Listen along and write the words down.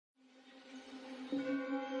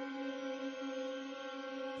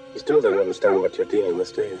You still don't understand what you're dealing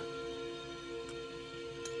with, do you?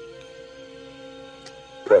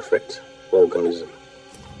 Perfect organism.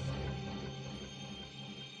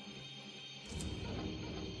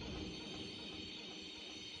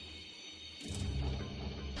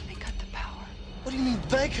 They cut the power. What do you mean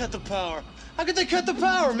they cut the power? How could they cut the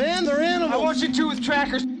power, man? They're animals. I want you two with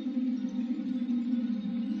trackers.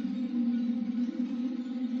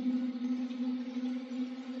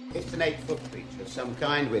 It's an 8-foot creature of some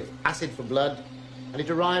kind with acid for blood, and it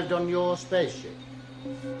arrived on your spaceship.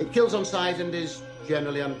 It kills on sight and is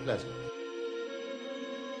generally unpleasant.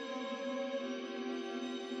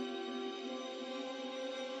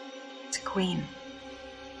 It's a queen.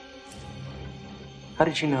 How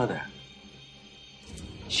did you know that?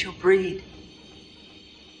 She'll breed.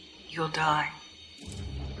 You'll die.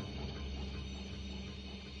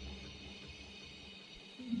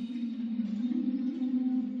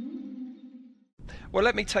 Well,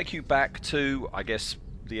 let me take you back to, I guess,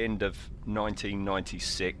 the end of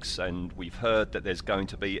 1996, and we've heard that there's going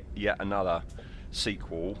to be yet another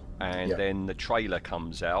sequel, and then the trailer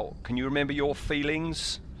comes out. Can you remember your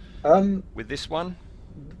feelings with this one?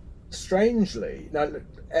 Strangely, now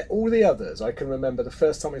all the others, I can remember the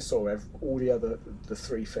first time I saw the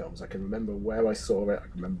three films. I can remember where I saw it. I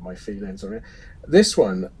can remember my feelings on it. This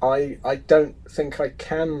one, I don't think I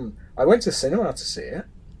can. I went to cinema to see it,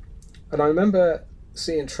 and I remember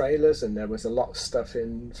seeing trailers, and there was a lot of stuff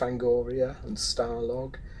in Fangoria and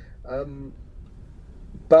Starlog,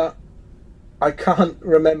 but I can't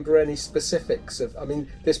remember any specifics of. I mean,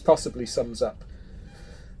 this possibly sums up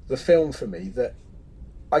the film for me, that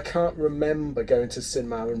I can't remember going to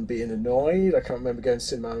cinema and being annoyed. I can't remember going to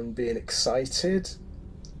cinema and being excited.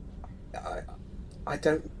 I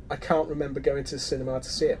can't remember going to the cinema to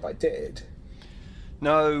see it, but I did.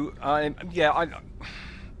 No, I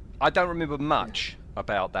don't remember much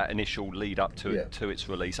about that initial lead up to its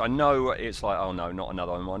release. I know it's like, oh no, not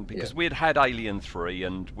another one, because we'd had Alien 3,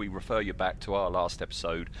 and we refer you back to our last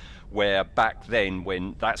episode, where back then,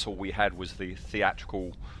 when that's all we had was the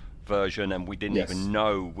theatrical version, and we didn't even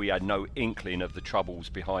know, we had no inkling of the troubles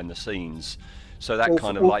behind the scenes. So that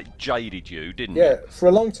like jaded you, didn't it? Yeah, for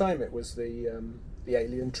a long time it was the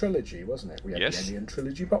Alien trilogy, wasn't it? We had the Alien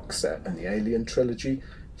trilogy box set and the Alien trilogy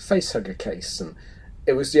facehugger case, and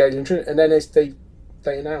it was the Alien trilogy. And then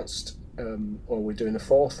they announced, we're doing a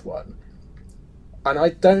fourth one, and I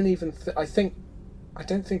don't even I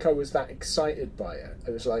don't think I was that excited by it.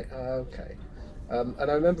 I was like, okay, and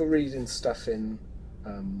I remember reading stuff in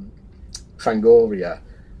Fangoria,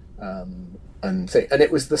 and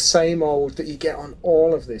it was the same old that you get on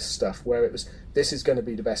all of this stuff, where it was, this is going to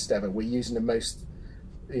be the best ever. We're using the most,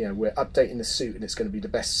 we're updating the suit, and it's going to be the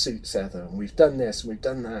best suits ever. And we've done this, and we've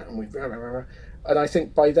done that, and we've. And I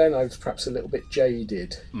think by then I was perhaps a little bit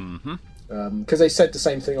jaded, because they said the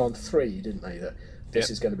same thing on 3, didn't they? That this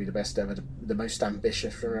is going to be the best ever, the most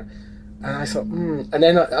ambitious. And I thought, and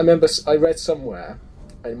then I remember I read somewhere.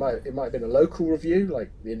 It might have been a local review,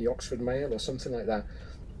 like in the Oxford Mail or something like that.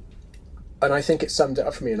 And I think it summed it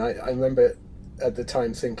up for me. And I remember at the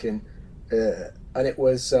time thinking, and it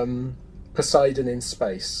was Poseidon in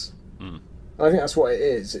space. And I think that's what it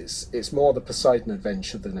is. It's more the Poseidon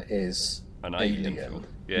adventure than it is an alien film.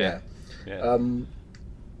 Yeah. And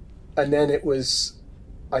then it was,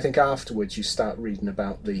 I think afterwards you start reading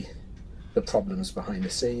about the problems behind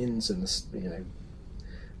the scenes and the,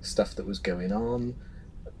 stuff that was going on.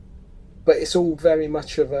 But it's all very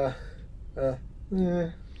much of a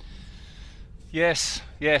Yes,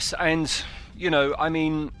 and I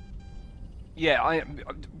mean,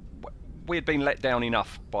 we had been let down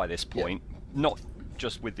enough by this point, not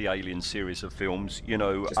just with the Alien series of films,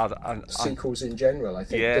 other sequels in general. I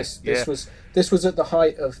think this was at the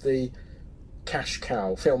height of the cash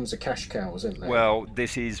cow. Films are cash cows, aren't they? Well,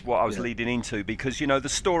 this is what I was leading into, because the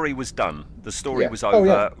story was done, the story was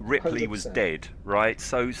over. Ripley 100%. Was dead, right?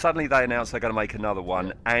 So suddenly they announced they're going to make another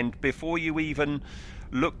one, and before you even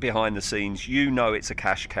look behind the scenes, it's a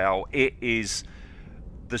cash cow. It is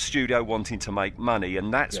the studio wanting to make money,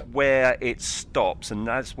 and that's where it stops, and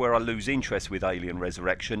that's where I lose interest with Alien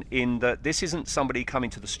Resurrection, in that this isn't somebody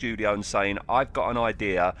coming to the studio and saying, I've got an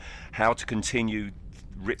idea how to continue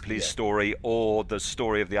Ripley's story or the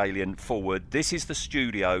story of the alien forward. This is the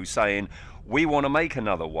studio saying, we want to make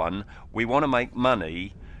another one, we want to make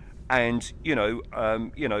money, and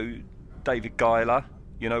David Giler,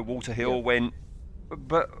 Walter Hill went,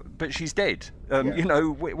 but she's dead.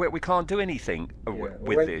 We can't do anything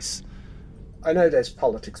with this. I know there's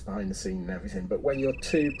politics behind the scene and everything, but when you're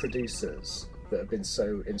two producers that have been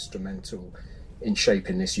so instrumental in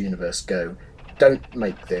shaping this universe go, don't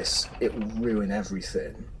make this, it will ruin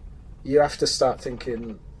everything. you have to start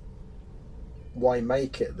thinking, why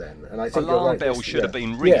make it then? And I think alarm you're right. bells should have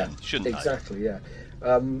been ringing, shouldn't they? Exactly, yeah.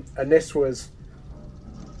 And this was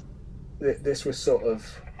sort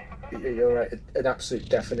of, you're right, an absolute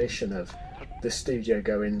definition of the studio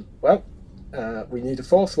going, well, we need a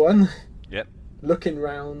fourth one. Yep. Looking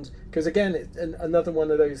round, because again, another one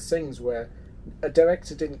of those things where a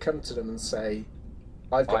director didn't come to them and say,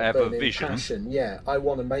 I've got a burning passion, I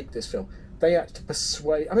want to make this film. They had to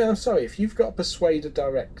persuade. I mean, I'm sorry, if you've got to persuade a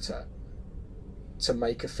director to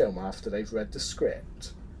make a film after they've read the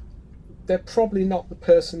script, they're probably not the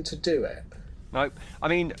person to do it. No, I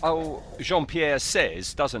mean, Jean-Pierre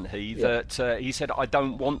says, doesn't he, that he said, I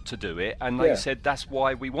don't want to do it, and they said, that's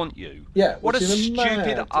why we want you. Yeah, what a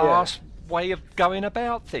stupid ass way of going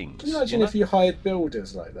about things. Can you imagine if you hired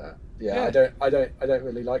builders like that? Yeah, I don't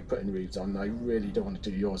really like putting roofs on. I really don't want to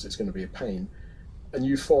do yours. It's going to be a pain. And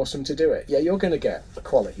you force them to do it. Yeah, you're going to get a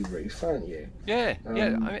quality roof, aren't you? Yeah, I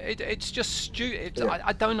mean, it's just stupid. Yeah.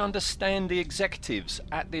 I don't understand the executives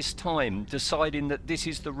at this time deciding that this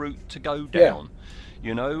is the route to go down. Yeah.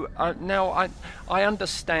 You know, now I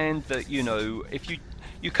understand that, you know, if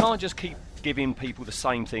you can't just keep giving people the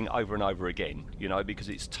same thing over and over again, you know, because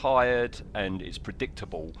it's tired and it's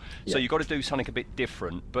predictable. Yeah. So you've got to do something a bit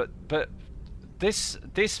different. But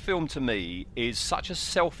this film to me is such a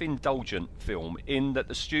self-indulgent film in that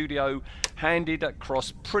the studio handed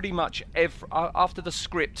across pretty much after the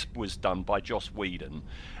script was done by Joss Whedon.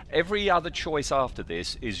 Every other choice after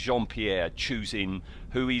this is Jean-Pierre choosing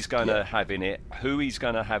who he's going to have in it, who he's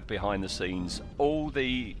going to have behind the scenes. All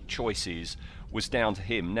the choices was down to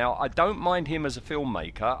him. Now, I don't mind him as a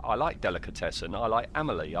filmmaker. I like Delicatessen, I like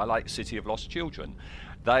Amelie, I like City of Lost Children.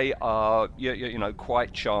 They are, you know,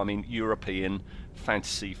 quite charming European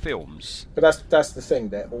fantasy films. But that's the thing.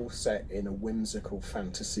 They're all set in a whimsical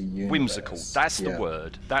fantasy universe. Whimsical. That's the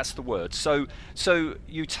word. That's the word. So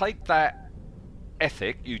you take that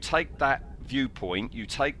ethic, you take that viewpoint, you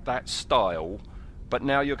take that style, but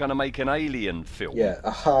now you're going to make an alien film. Yeah,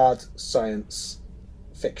 a hard science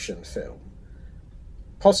fiction film.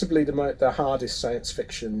 Possibly the hardest science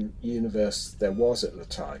fiction universe there was at the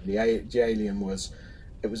time. The Alien was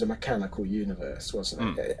a mechanical universe,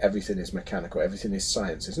 wasn't it? Everything is mechanical, everything is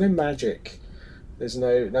science. There's no magic, there's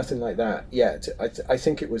nothing like that. Yeah, I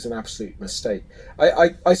think it was an absolute mistake.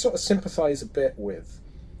 I sort of sympathise a bit with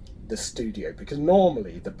the studio, because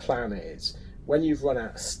normally the plan is, when you've run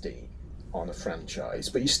out of steam on a franchise,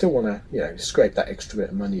 but you still want to, you know, scrape that extra bit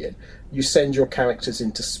of money in, you send your characters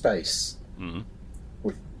into space.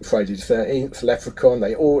 With Friday the 13th, Leprechaun,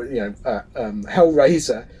 they all, you know,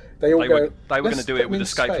 Hellraiser, they were going to do it with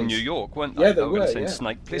Escape from New York, weren't they? Yeah, they were going to send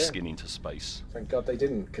Snake Plissken into space. Thank God they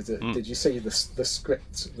didn't, because did you see the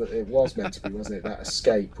script that it was meant to be, wasn't it? That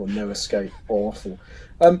Escape or No Escape, awful.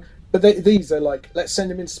 But these are like, let's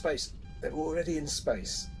send them into space. They're already in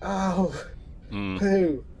space. Oh,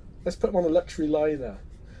 poo. Let's put them on a luxury liner.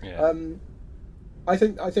 Yeah. I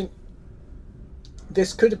think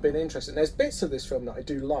this could have been interesting. There's bits of this film that I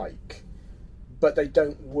do like, but they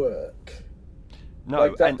don't work.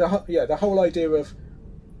 No, like the whole idea of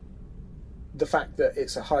the fact that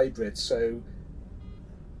it's a hybrid, so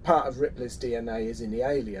part of Ripley's DNA is in the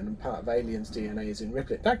alien and part of Alien's DNA is in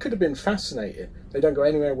Ripley. That could have been fascinating. They don't go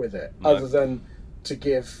anywhere with it, other than to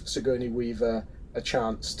give Sigourney Weaver a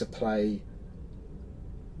chance to play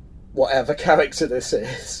whatever character this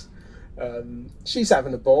is. She's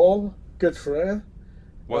having a ball. Good for her.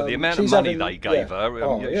 Well, the amount of money they gave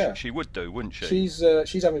her, she would do, wouldn't she?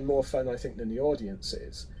 She's having more fun, I think, than the audience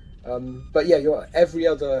is. But yeah, you're every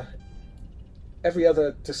other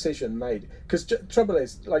decision made, because trouble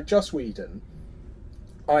is, like Joss Whedon,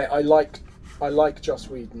 I like Joss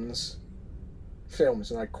Whedon's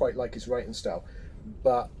films and I quite like his writing style,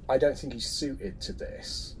 but I don't think he's suited to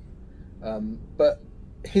this. But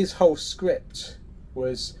his whole script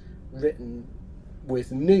was written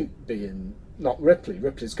with Newt being. Not Ripley.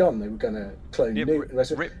 Ripley's gone. They were going to clone Newt.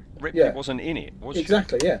 Ripley wasn't in it, was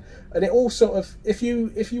exactly, she? Yeah. And it all sort of, if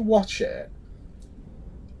you watch it,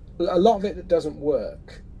 a lot of it doesn't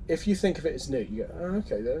work. If you think of it as Newt, you go, oh,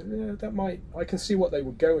 okay, that might. I can see what they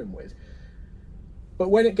were going with. But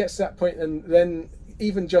when it gets to that point, and then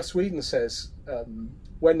even Joss Whedon says,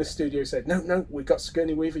 when the studio said, no, we've got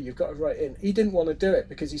Sigourney Weaver, you've got to write in. He didn't want to do it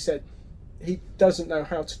because he said he doesn't know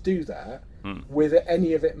how to do that. With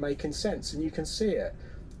any of it making sense, and you can see it.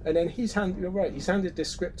 And then you're right, he's handed this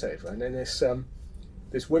script over, and then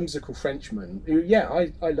this whimsical Frenchman who,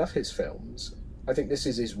 I love his films. I think this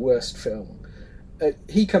is his worst film.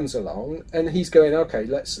 He comes along and he's going, okay,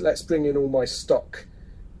 let's bring in all my stock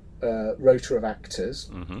rota of actors.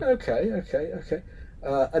 Okay.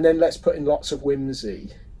 and then let's put in lots of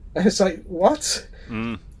whimsy. And it's like, what?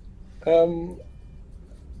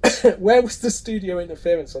 Where was the studio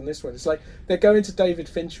interference on this one? It's like they're going to David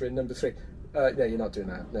Fincher in number 3. No, you're not doing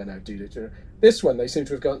that. No, do it. This one, they seem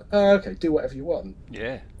to have gone, oh, okay, do whatever you want.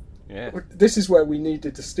 Yeah. This is where we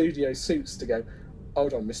needed the studio suits to go,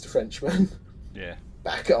 hold on, Mr. Frenchman. Yeah.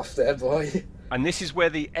 Back off there, boy. And this is where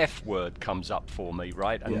the F word comes up for me,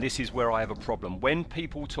 right? And this is where I have a problem. When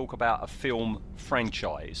people talk about a film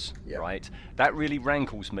franchise, right, that really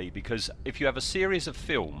rankles me, because if you have a series of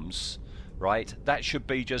films, right, that should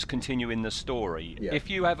be just continuing the story. If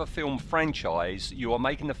you have a film franchise, you are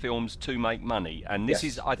making the films to make money. And this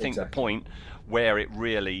is, I think, the point where it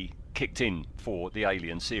really kicked in for the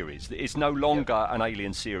Alien series. It's no longer an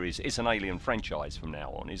Alien series, it's an Alien franchise from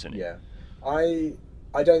now on, isn't it? Yeah.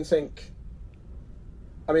 I don't think...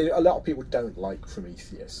 I mean, a lot of people don't like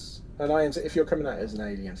Prometheus. And if you're coming at it as an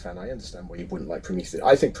Alien fan, I understand why you wouldn't like Prometheus.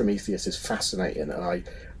 I think Prometheus is fascinating, and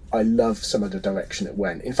I love some of the direction it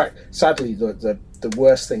went. In fact, sadly, the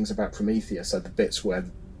worst things about Prometheus are the bits where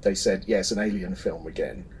they said, yeah, it's an Alien film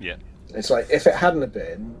again. Yeah. It's like, if it hadn't have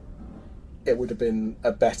been, it would have been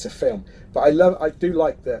a better film. But I do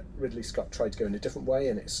like that Ridley Scott tried to go in a different way,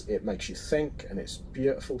 and it makes you think, and it's a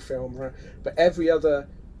beautiful film. But every other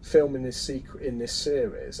film in this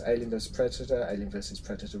series, Alien vs Predator, Alien vs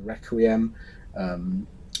Predator Requiem,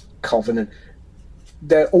 Covenant,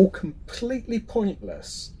 they're all completely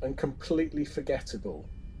pointless and completely forgettable.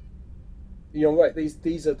 You're right.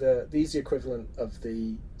 These are the equivalent of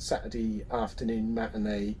the Saturday afternoon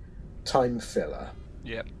matinee time filler.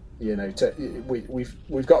 Yep. You know,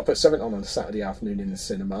 we've got to put something on a Saturday afternoon in the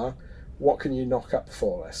cinema. What can you knock up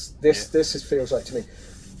for us? This feels like, to me,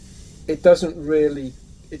 it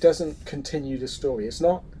doesn't continue the story. It's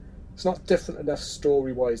not different enough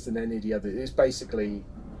story wise than any of the other. It's basically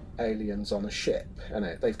aliens on a ship, isn't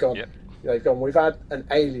it? They've gone. We've had an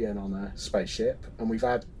alien on a spaceship, and we've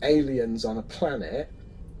had aliens on a planet,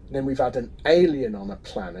 and then we've had an alien on a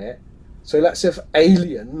planet. So let's have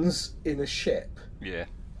aliens in a ship. Yeah.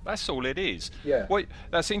 That's all it is. Yeah. Well,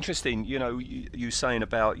 that's interesting. You know, you saying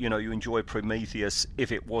about, you enjoy Prometheus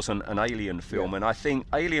if it wasn't an Alien film, and I think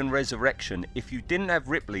Alien Resurrection, if you didn't have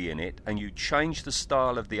Ripley in it and you changed the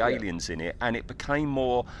style of the aliens in it, and it became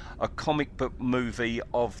more a comic book movie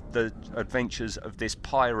of the adventures of this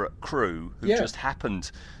pirate crew who just happened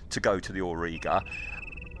to go to the Auriga,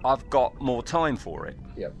 I've got more time for it.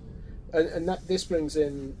 Yeah, and this brings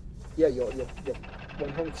in, you're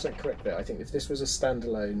 100% correct there. I think if this was a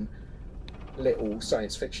standalone little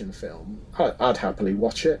science fiction film, I'd happily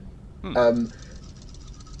watch it.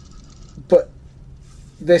 But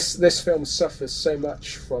this film suffers so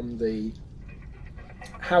much from the,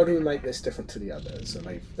 how do we make this different to the others?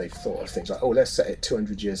 And they've thought of things like, let's set it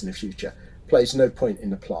 200 years in the future. Plays no point in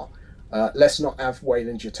the plot. Let's not have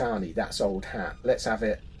Weyland-Yutani, that's old hat. Let's have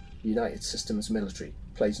it United Systems Military.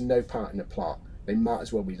 Plays no part in the plot. They might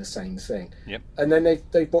as well be the same thing. Yep. And then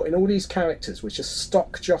they brought in all these characters, which are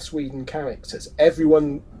stock Joss Whedon characters.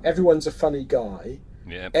 Everyone's a funny guy.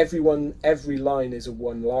 Yep. Every line is a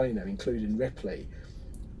one-liner, including Ripley.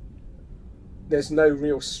 There's no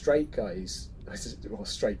real straight characters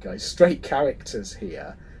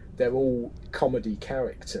here. They're all comedy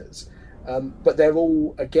characters, but they're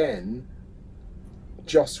all, again,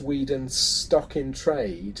 Joss Whedon stock in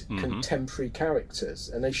trade contemporary characters,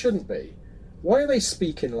 and they shouldn't be. Why are they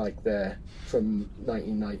speaking like they're from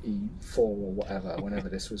 1994 or whatever, whenever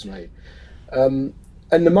this was made? And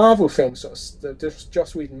the Marvel films, the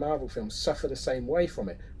Joss Whedon Marvel films, suffer the same way from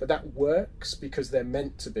it. But that works because they're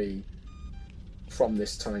meant to be from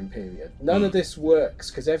this time period. None of this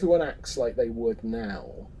works because everyone acts like they would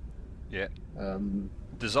now. Yeah.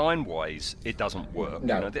 Design-wise, it doesn't work.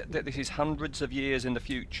 No. This is hundreds of years in the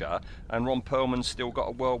future, and Ron Perlman's still got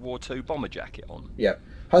a World War II bomber jacket on. Yeah.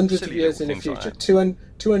 Hundreds Silly of years in the little things future, like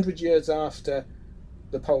 200 years after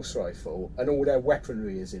the pulse rifle, and all their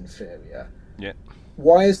weaponry is inferior. Yeah.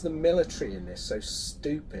 Why is the military in this so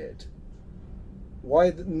stupid?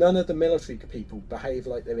 Why none of the military people behave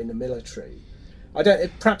like they're in the military?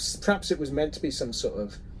 Perhaps it was meant to be some sort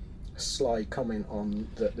of sly comment on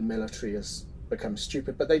that the military has become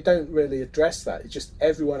stupid, but they don't really address that. It's just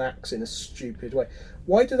everyone acts in a stupid way.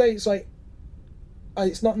 Why do they?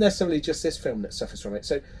 It's not necessarily just this film that suffers from it.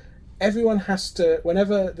 So everyone has to,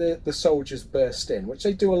 whenever the soldiers burst in, which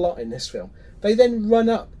they do a lot in this film, they then run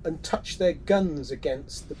up and touch their guns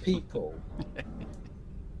against the people.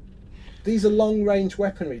 These are long-range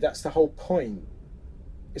weaponry. That's the whole point.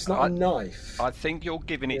 It's not a knife. I think you're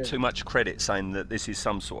giving it too much credit, saying that this is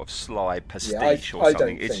some sort of sly pastiche or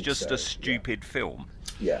something. It's just a stupid film.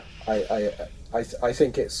 Yeah, I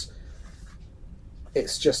think it's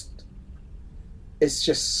just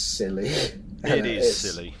silly. It is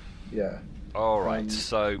silly. Yeah. All right.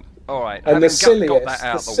 All right. And the got that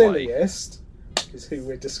out of the way. silliest is who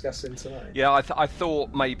we're discussing tonight. Yeah, I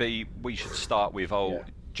thought maybe we should start with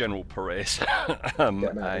General Perez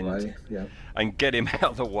and get him out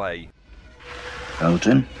of the way.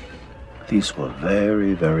 Elton, these were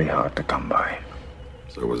very, very hard to come by.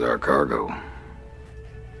 So was our cargo.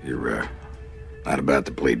 You're not about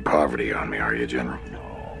to plead poverty on me, are you, General?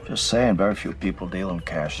 No, just saying, very few people deal in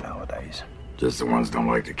cash nowadays. Just the ones don't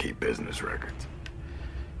like to keep business records.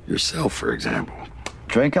 Yourself, for example.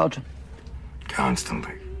 Drink, Elton?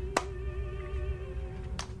 Constantly.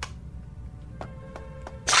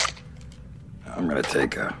 I'm gonna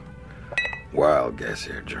take a wild guess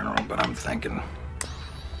here, General, but I'm thinking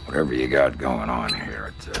whatever you got going on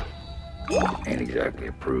here, it ain't exactly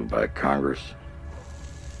approved by Congress.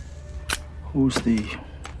 Who's the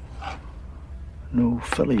new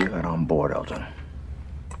filly you got on board, Elton?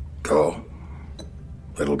 Cole.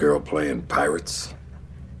 Little girl playing pirates.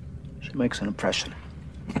 She makes an impression.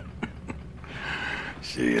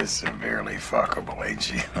 She is severely fuckable, ain't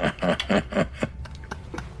she?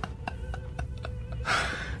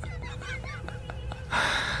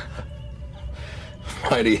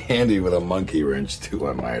 Mighty handy with a monkey wrench, too,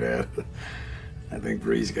 I might add. I think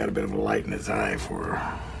Bree's got a bit of a light in his eye for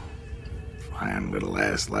her. Fine little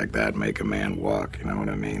ass like that make a man walk, you know what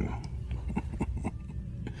I mean?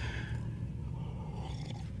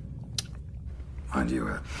 Mind you,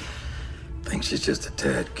 I think she's just a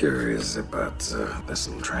tad curious about this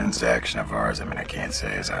little transaction of ours. I mean, I can't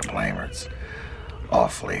say as I blame her. It's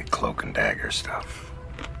awfully cloak and dagger stuff.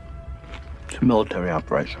 It's a military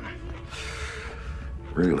operation.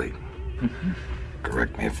 Really? Mm-hmm.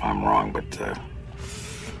 Correct me if I'm wrong, but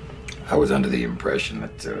I was under the impression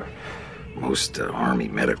that most Army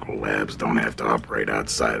medical labs don't have to operate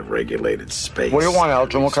outside of regulated space. What do you want,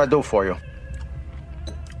 Elton? What can I do for you?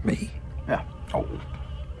 Me? Yeah. Oh,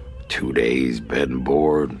 2 days, bed and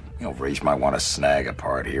board. You know, Reese might want to snag a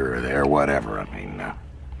part here or there, whatever. I mean,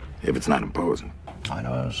 if it's not imposing. I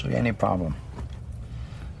don't see any problem.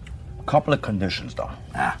 A couple of conditions, though.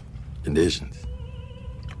 Conditions.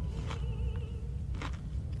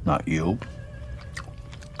 Not you,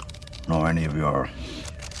 nor any of your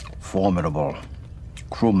formidable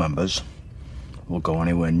crew members will go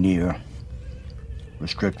anywhere near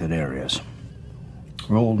restricted areas.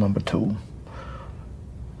 Rule number 2,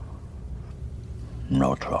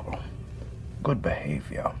 no trouble. Good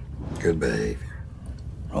behavior. Good behavior.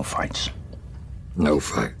 No fights. No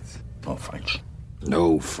fights. No fights.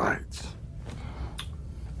 No fights.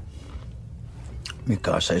 Mi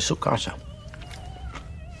casa es su casa.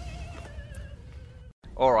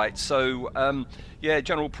 All right, so,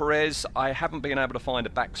 General Perez, I haven't been able to find a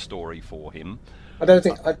backstory for him. I don't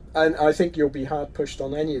think, I think you'll be hard pushed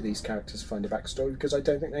on any of these characters to find a backstory, because I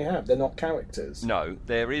don't think they have. They're not characters. No,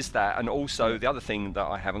 there is that, and also the other thing that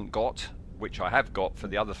I haven't got, which I have got for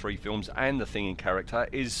the other 3 films and the thing in character,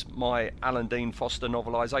 is my Alan Dean Foster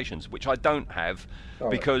novelisations, which I don't have,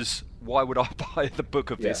 because why would I buy the book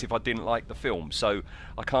of this if I didn't like the film? So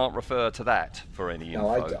I can't refer to that for any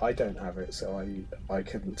info. No, I don't have it, so I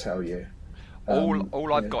couldn't tell you.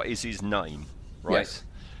 All I've got is his name, right? Yes.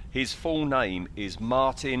 His full name is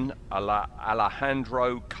Martin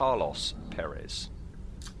Alejandro Carlos Perez.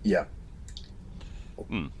 Yeah.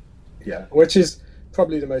 Yeah, which is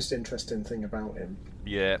probably the most interesting thing about him.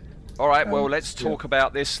 Yeah. All right, well, let's talk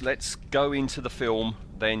about this. Let's go into the film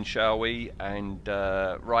then, shall we? And,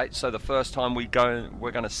 right, so the first time we're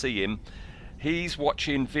going to see him, he's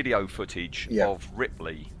watching video footage of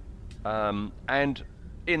Ripley. And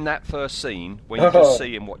in that first scene, when you just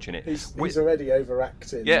see him watching it... He's already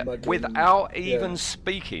overacting. Yeah, mugging, without even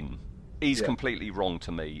speaking, he's completely wrong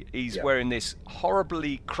to me. He's wearing this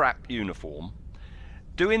horribly crap uniform,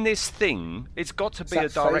 doing this thing. It's got to be a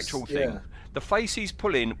directorial thing. The face he's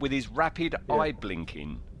pulling with his rapid eye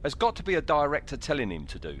blinking has got to be a director telling him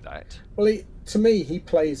to do that. Well, to me, he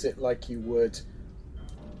plays it like you would...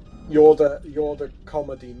 You're the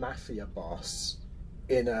comedy mafia boss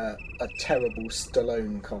in a terrible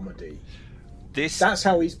Stallone comedy. That's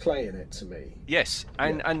how he's playing it to me. Yes,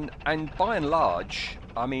 and by and large,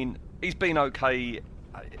 I mean, he's been okay.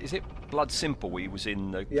 Is it Blood Simple? He was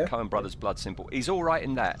in the Coen Brothers' Blood Simple. He's all right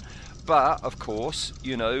in that. But, of course,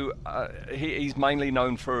 you know, he's mainly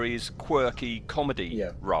known for his quirky comedy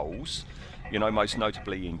roles. you know, most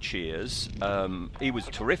notably in Cheers. He was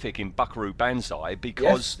terrific in Buckaroo Banzai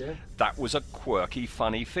because that was a quirky,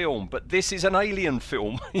 funny film. But this is an alien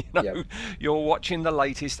film, you know. You're watching the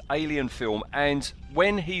latest alien film, and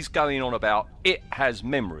when he's going on about it has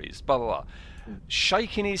memories, blah, blah, blah,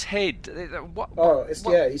 shaking his head.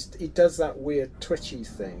 He does that weird twitchy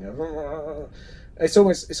thing. It's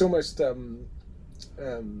almost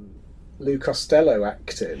Lou Costello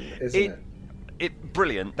acting, isn't it?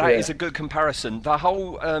 Brilliant. That is a good comparison. The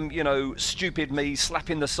whole, you know, stupid me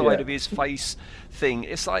slapping the side of his face thing.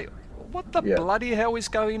 It's like, what the bloody hell is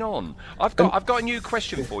going on? I've got a new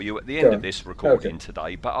question for you at the end of this recording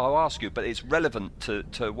today, but I'll ask you. But it's relevant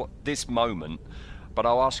to what this moment. But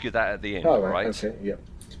I'll ask you that at the end. Oh, right. Okay. Yeah.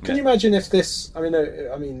 Can you imagine if this? I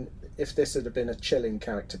mean, if this had been a chilling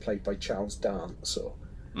character played by Charles Dance, or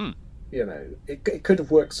you know, it could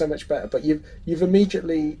have worked so much better. But you've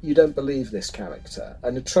immediately, you don't believe this character,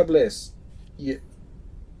 and the trouble is, you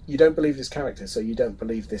don't believe this character, so you don't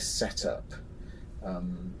believe this setup.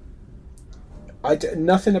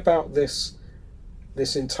 Nothing about this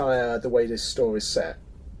entire, the way this story is set,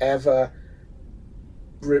 ever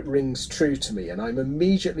rings true to me, and I'm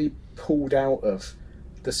immediately pulled out of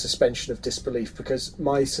the suspension of disbelief, because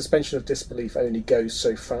my suspension of disbelief only goes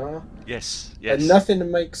so far. Yes. And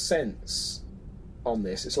nothing makes sense on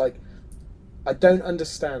this. It's like, I don't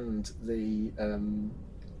understand the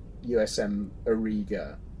USM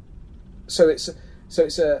Auriga. So it's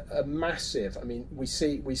a massive. I mean, we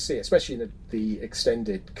see it, especially in the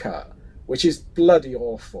extended cut, which is bloody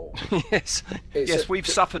awful. Yes, we've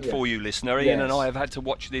suffered for you, listener. Ian and I have had to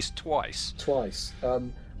watch this twice. I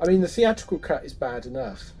mean, the theatrical cut is bad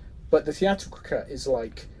enough, but the theatrical cut is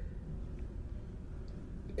like,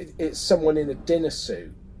 it's someone in a dinner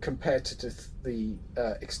suit compared to the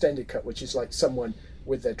extended cut, which is like someone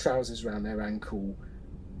with their trousers around their ankle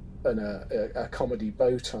and a comedy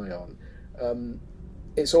bow tie on.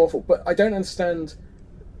 It's awful, but I don't understand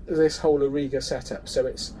this whole Auriga setup. So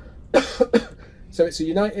it's a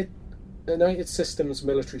United Systems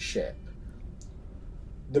military ship.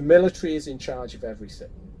 The military is in charge of everything.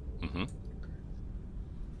 Mm-hmm.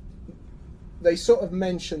 They sort of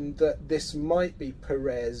mentioned that this might be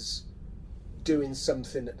Perez doing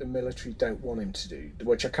something that the military don't want him to do,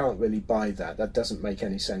 which I can't really buy that. That doesn't make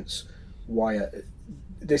any sense. Why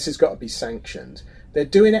this has got to be sanctioned. They're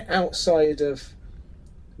doing it outside of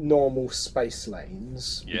normal space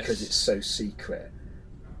lanes because it's so secret.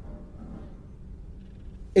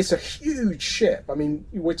 It's a huge ship. I mean,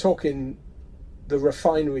 we're talking the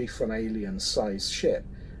refinery from Alien size ship,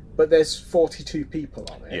 but there's 42 people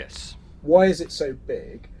on it. Yes. Why is it so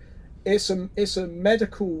big? It's a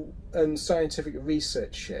medical and scientific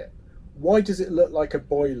research ship. Why does it look like a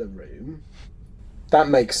boiler room? That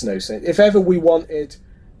makes no sense. If ever we wanted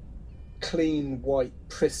clean, white,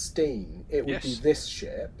 pristine, it would be this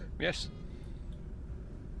ship. Yes.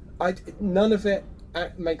 None of it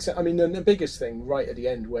makes sense. I mean, the biggest thing right at the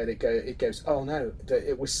end where it goes, oh no, that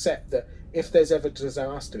it was set that if there's ever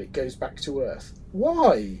disaster, it goes back to Earth.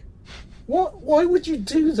 Why? Why would you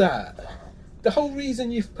do that? The whole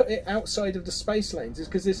reason you've put it outside of the space lanes is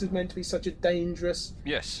because this is meant to be such a dangerous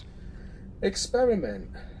experiment.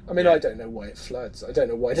 I mean, I don't know why it floods. I don't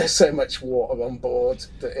know why there's so much water on board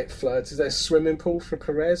that it floods. Is there a swimming pool for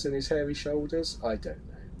Perez and his hairy shoulders? I don't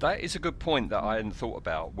know. That is a good point that I hadn't thought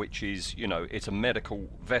about, which is, you know, it's a medical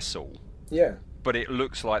vessel. Yeah. But it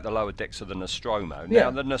looks like the lower decks of the Nostromo. Yeah.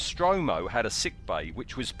 Now, the Nostromo had a sick bay,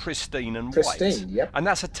 which was pristine and white. Yep. And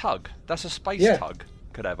that's a tug. That's a space tug.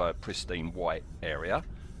 Could have a pristine white area.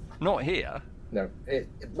 Not here. No.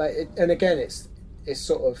 And again, it's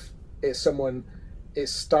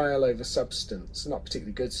style over substance. Not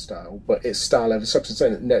particularly good style, but it's style over substance.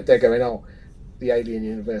 And they're going, oh, the alien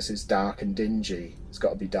universe is dark and dingy. It's got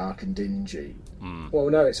to be dark and dingy. Well,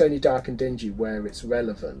 no, it's only dark and dingy where it's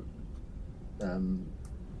relevant.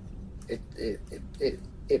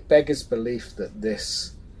 It beggars belief that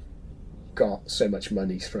this got so much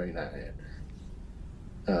money thrown at it,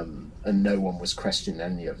 and no one was questioning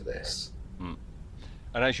any of this. And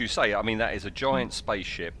as you say, I mean, that is a giant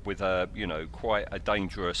spaceship with a, you know, quite a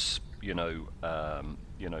dangerous,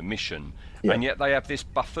 mission, and yet they have this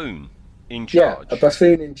buffoon in charge. Yeah, a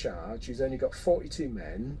buffoon in charge who's only got 42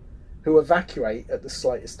 men who evacuate at the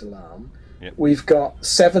slightest alarm. Yep. We've got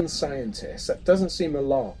 7 scientists. That doesn't seem a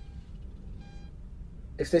lot.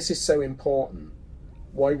 If this is so important,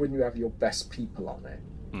 why wouldn't you have your best people on it?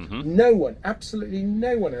 Mm-hmm. No one, absolutely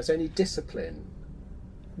no one has any discipline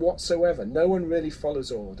whatsoever. No one really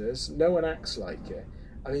follows orders. No one acts like it.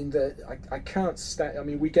 I mean, I can't stand. I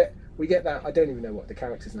mean, we get that. I don't even know what the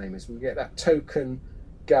character's name is. We get that token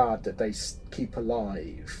guard that they keep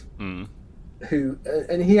alive, who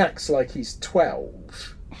and he acts like he's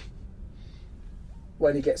 12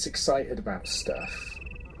 when he gets excited about stuff.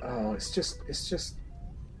 Oh, it's just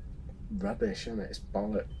rubbish, isn't it? It's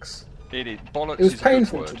bollocks. It is bollocks. It was is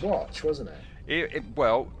painful a good word. to watch, wasn't it?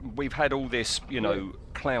 Well, we've had all this,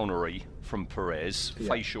 clownery from Perez,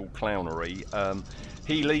 facial clownery.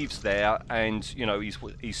 He leaves there, and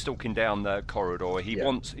he's stalking down the corridor. He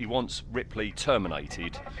wants Ripley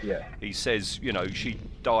terminated. Yeah. He says, she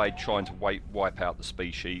died trying to wipe out the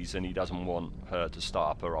species, and he doesn't want her to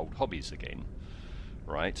start up her old hobbies again.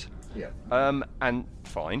 Right. Yeah. And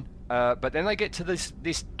fine. But then they get to this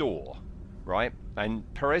door, right?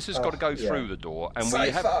 And Perez has got to go through the door, and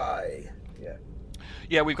sci-fi.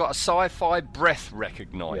 we've got a sci-fi breath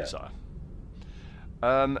recognizer.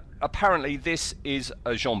 Apparently, this is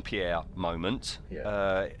a Jean-Pierre moment.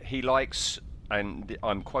 Yeah. He likes, and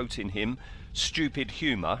I'm quoting him, stupid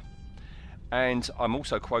humour. And I'm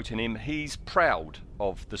also quoting him, he's proud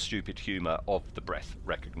of the stupid humour of the breath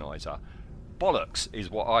recognizer. Bollocks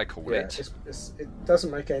is what I call it. It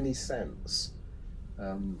doesn't make any sense.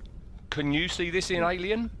 Can you see this in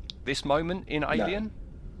Alien? This moment in Alien?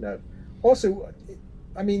 No. Also,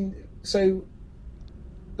 I mean, so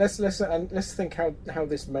let's think how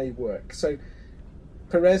this may work. So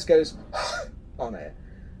Perez goes on it.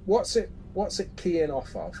 What's it keying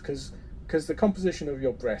off of? Because the composition of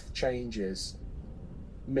your breath changes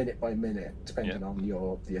minute by minute depending on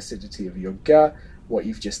the acidity of your gut, what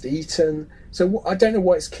you've just eaten. So I don't know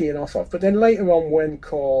what it's keying off of. But then later on, when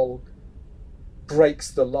Cole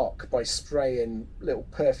breaks the lock by spraying little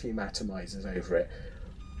perfume atomizers over it,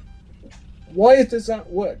 why does that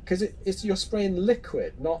work? Because it's you're spraying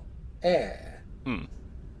liquid, not air.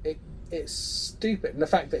 It's stupid, and the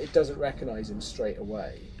fact that it doesn't recognize him straight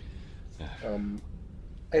away,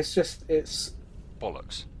 it's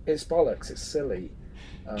bollocks. It's bollocks. It's silly.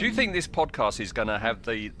 Do you think this podcast is going to have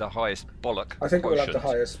the highest bollock? I think it will have the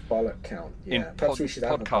highest bollock count. Yeah, perhaps we should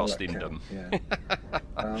have a bollock count.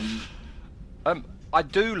 Yeah. I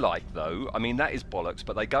do like, though, I mean, that is bollocks,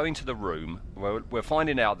 but they go into the room where we're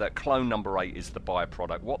finding out that clone number 8 is the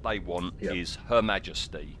byproduct. What they want is Her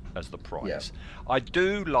Majesty as the prize. Yeah. I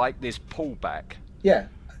do like this pullback. Yeah.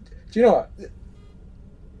 Do you know what?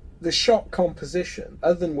 The shot composition,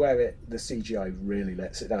 other than where the CGI really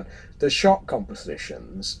lets it down, the shot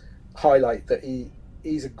compositions highlight that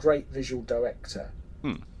he's a great visual director.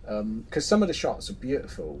 Because some of the shots are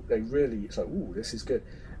beautiful. They really, it's like, ooh, this is good.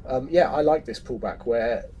 I like this pullback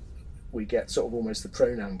where we get sort of almost the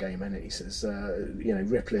pronoun game in it. He says,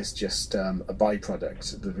 Ripley's just a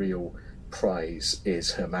byproduct. The real prize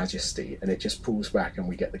is Her Majesty, and it just pulls back, and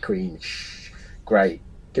we get the Queen. Great,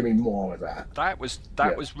 give me more of that. That was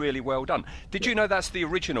really well done. Did you know that's the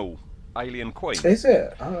original Alien Queen? Is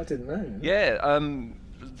it? Oh, I didn't know. Yeah.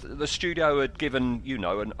 The studio had given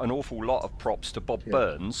an awful lot of props to Bob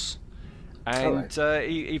Burns. And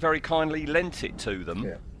he very kindly lent it to them.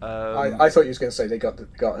 Yeah. I thought you was going to say they got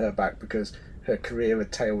her back because her career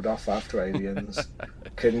had tailed off after Aliens.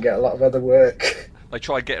 Couldn't get a lot of other work. They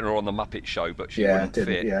tried getting her on the Muppet Show, but she wouldn't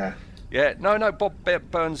fit. Yeah. No. Bob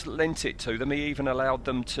Burns lent it to them. He even allowed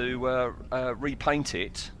them to repaint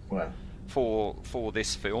it. Wow. For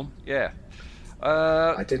this film. Yeah.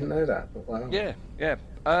 I didn't know that. But wow. Yeah.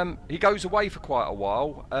 He goes away for quite a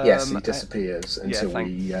while. Yes, he disappears until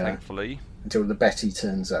thankfully. Until the Betty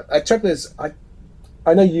turns up. Trouble is, I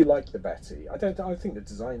know you like the Betty. I think the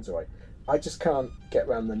design's alright. I just can't get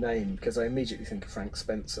around the name because I immediately think of Frank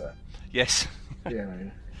Spencer. Yes. Yeah.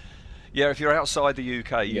 Yeah, if you're outside the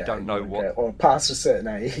UK, you don't know what. Or past a certain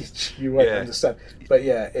age, you won't understand. But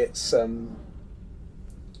it's to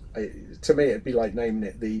me, it'd be like naming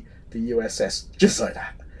it the USS just like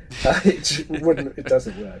that. It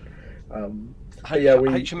doesn't work.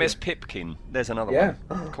 HMS Pipkin. There's another one.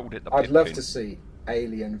 Called it the Pipkin. I'd love to see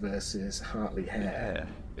Alien versus Hartley Hare.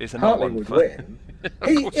 Yeah, Hartley would win.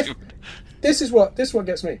 This is what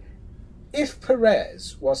gets me. If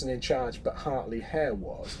Perez wasn't in charge, but Hartley Hare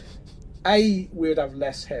was, A, we would have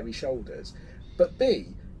less hairy shoulders, but B,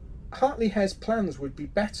 Hartley Hare's plans would be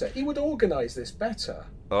better. He would organise this better.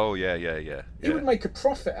 Oh yeah. He would make a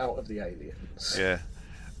profit out of the aliens. Yeah.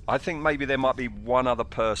 I think maybe there might be one other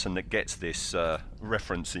person that gets this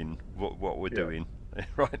referencing what we're doing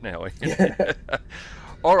right now.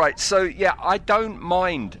 All right, so I don't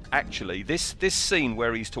mind actually this scene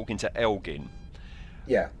where he's talking to Elgin.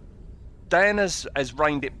 Yeah. Dan has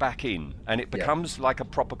reined it back in, and it becomes like a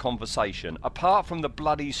proper conversation. Apart from the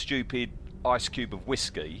bloody stupid ice cube of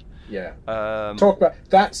whiskey. Yeah. Talk about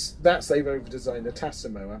that's they've over designed a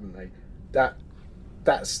Tassimo, haven't they?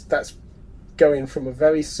 That's going from a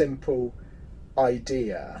very simple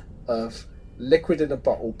idea of liquid in a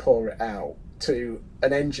bottle, pour it out, to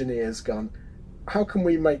an engineer's gone, how can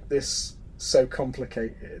we make this so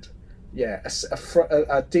complicated? Yeah,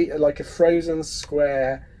 like a frozen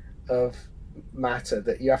square of matter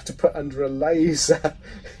that you have to put under a laser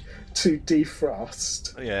to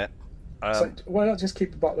defrost. Yeah. So why not just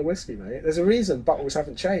keep a bottle of whiskey, mate? There's a reason bottles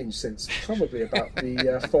haven't changed since probably about the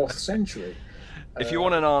 4th century. If you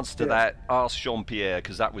want an answer to that, ask Jean-Pierre,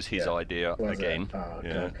 because that was his idea again.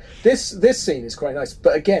 This scene is quite nice,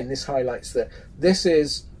 but again, this highlights that this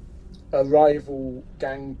is a rival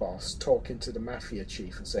gang boss talking to the mafia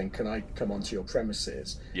chief and saying, "Can I come onto your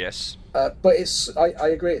premises?" Yes. But I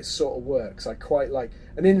agree, it sort of works. I quite like,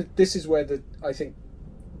 and then this is where I think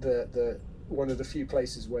the one of the few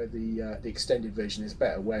places where the extended version is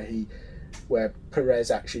better, where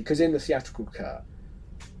Perez actually, because in the theatrical cut,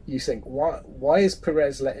 you think, why is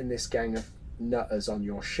Perez letting this gang of nutters on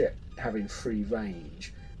your ship having free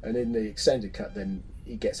range? And in the extended cut, then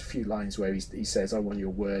he gets a few lines where he says, "I want your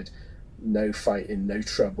word, no fighting, no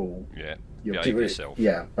trouble. Yeah, behave yourself.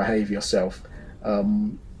 Yeah, behave yourself."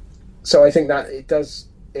 So I think that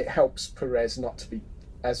it helps Perez not to be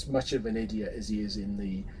as much of an idiot as he is in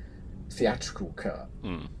the theatrical cut.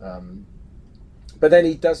 But then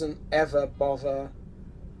he doesn't ever bother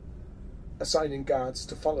assigning guards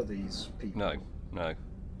to follow these people. No.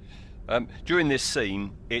 During this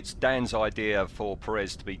scene, it's Dan's idea for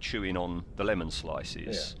Perez to be chewing on the lemon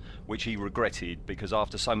slices, which he regretted because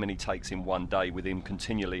after so many takes in one day with him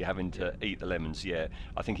continually having to eat the lemons,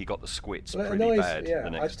 I think he got the squits pretty bad the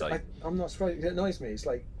next day. I'm not surprised. It annoys me. It's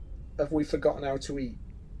like, have we forgotten how to eat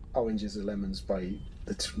oranges or lemons by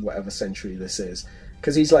whatever century this is?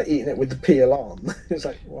 Because he's like eating it with the peel on. It's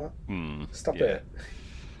like, what? Stop it.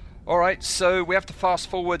 All right, so we have to fast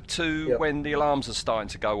forward to when the alarms are starting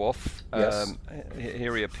to go off. Yes.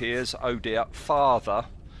 Here he appears. Oh dear, father.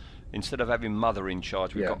 Instead of having mother in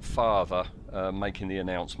charge, we've got father making the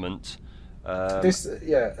announcement.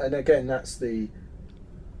 And again, that's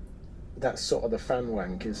sort of the fan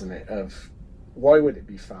wank, isn't it? Of why would it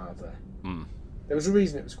be father? There was a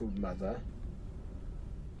reason it was called mother,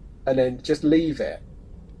 and then just leave it.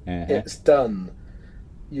 It's done.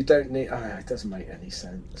 You don't need. It doesn't make any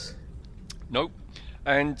sense. Nope.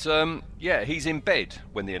 And he's in bed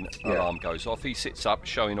when the alarm goes off. He sits up,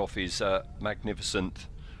 showing off his magnificent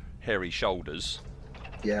hairy shoulders.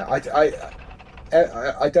 Yeah,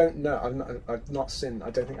 I don't know. I've not seen. I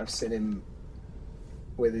don't think I've seen him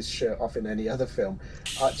with his shirt off in any other film.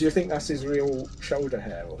 Do you think that's his real shoulder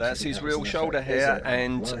hair? That's his real shoulder hair,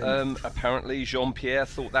 and apparently Jean-Pierre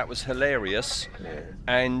thought that was hilarious,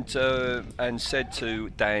 and said to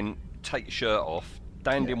Dan, "Take your shirt off."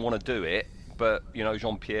 Dan didn't want to do it, but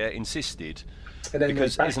Jean-Pierre insisted. And then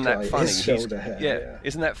because isn't that funny? His shoulder hair,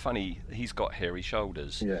 isn't that funny? He's got hairy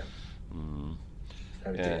shoulders. Yeah.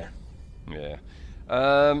 Oh dear. Yeah.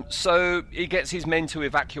 So he gets his men to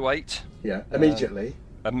evacuate. Yeah. Immediately.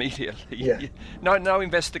 Yeah. No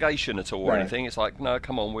investigation at all or anything. It's like, no,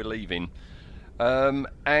 come on, we're leaving. And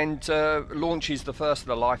launches the first of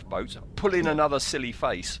the lifeboats, pulling another silly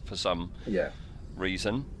face for some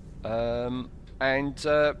reason. And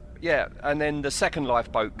then the second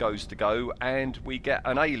lifeboat goes to go, and we get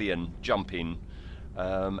an alien jump in.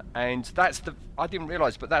 And that's I didn't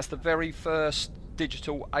realise, but that's the very first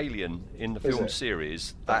digital alien in the film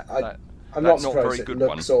series. I'm not surprised. Very good. It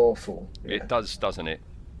looks awful. Yeah. It does, doesn't it?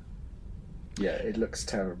 Yeah, it looks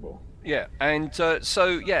terrible. Yeah, and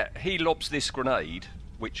he lobs this grenade,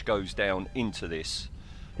 which goes down into this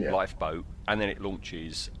lifeboat, and then it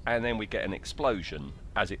launches, and then we get an explosion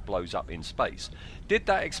as it blows up in space. Did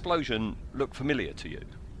that explosion look familiar to you?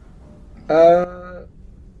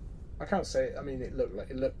 I can't say. I mean, it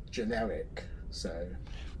looked generic. So.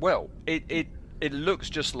 Well, it looks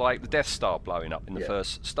just like the Death Star blowing up in the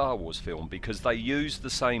first Star Wars film, because they used the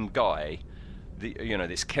same guy,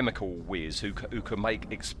 this chemical whiz who can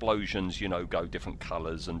make explosions, go different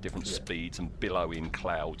colours and different speeds and billow in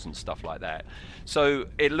clouds and stuff like that. So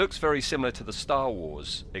it looks very similar to the Star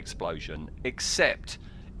Wars explosion, except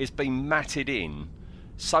it's been matted in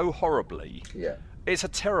so horribly. Yeah, it's a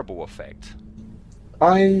terrible effect.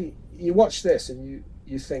 You watch this and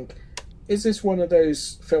you think, is this one of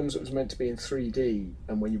those films that was meant to be in 3D,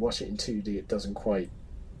 and when you watch it in 2D it doesn't quite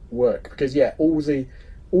work? Because all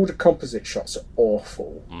the composite shots are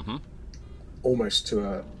awful, almost to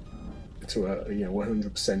a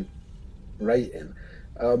 100% rating.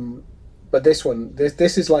 But this one,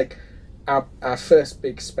 this is like our first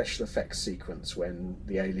big special effects sequence when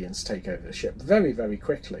the aliens take over the ship very, very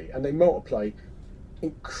quickly, and they multiply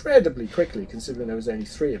incredibly quickly considering there was only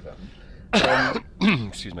 3 of them.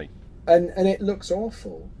 Excuse me. And it looks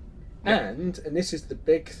awful. Yeah. And this is the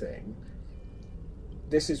big thing.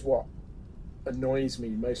 This is what annoys me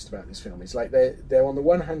most about this film. It's like they're on the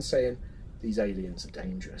one hand saying these aliens are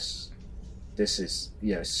dangerous. This is,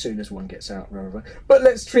 as soon as one gets out, but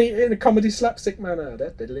let's treat it in a comedy slapstick manner.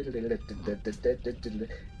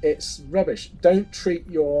 It's rubbish. Don't treat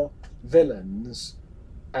your villains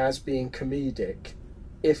as being comedic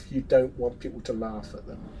if you don't want people to laugh at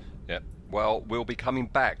them. Yeah. Well, we'll be coming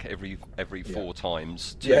back every 4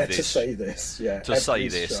 times to this. To say this. Yeah. To say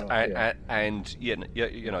this, shot,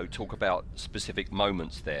 and talk about specific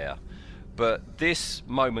moments there. But this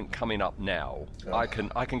moment coming up now, I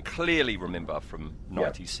can clearly remember from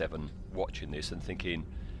 '97 watching this and thinking,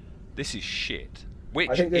 this is shit. Which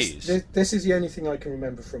I think this is the only thing I can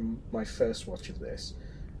remember from my first watch of this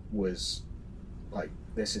was like,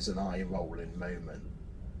 this is an eye-rolling moment.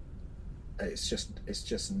 It's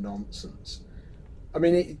just nonsense. I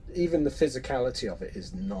mean, even the physicality of it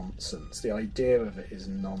is nonsense. The idea of it is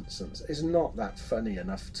nonsense. It's not that funny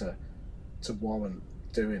enough to warrant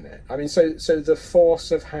doing it. I mean, so the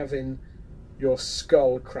force of having your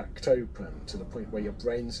skull cracked open to the point where your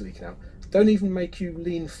brain's leaking out don't even make you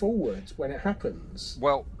lean forward when it happens.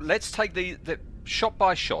 Well, let's take the shot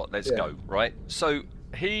by shot. Let's go, right? So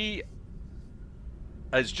he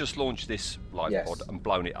has just launched this live pod and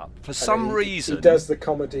blown it up. For some reason... He does the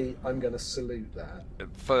comedy, I'm going to salute that.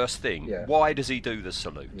 First thing, why does he do the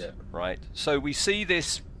salute? Yeah. Right? So we see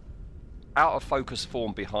this out of focus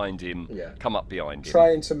form behind him come up behind him.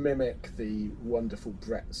 Trying to mimic the wonderful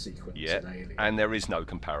Brett sequence in Alien. And there is no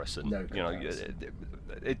comparison.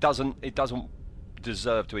 It doesn't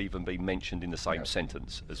deserve to even be mentioned in the same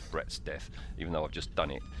sentence as Brett's death, even though I've just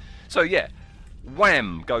done it. So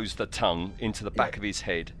wham goes the tongue into the back of his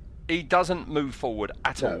head. He doesn't move forward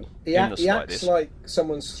at all he acts like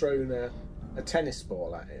someone's thrown a tennis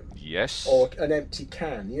ball at him. Yes. Or an empty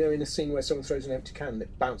can. In a scene where someone throws an empty can and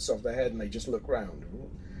it bounces off their head and they just look round.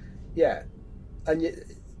 Yeah. And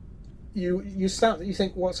you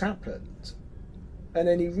think, what's happened? And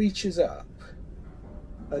then he reaches up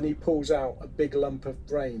and he pulls out a big lump of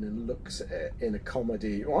brain and looks at it in a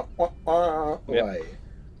comedy way.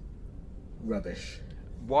 Rubbish.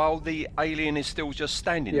 While the alien is still just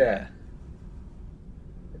standing there.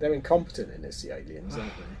 They're incompetent in this, the aliens,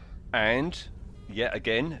 aren't they? And yet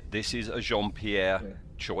again, this is a Jean-Pierre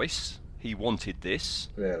choice. He wanted this.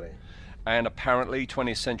 Really? And apparently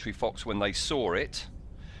 20th Century Fox, when they saw it,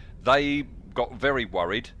 they got very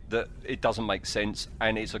worried that it doesn't make sense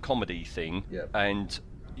and it's a comedy thing and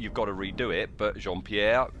you've got to redo it. But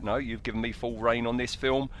Jean-Pierre, no, you've given me full reign on this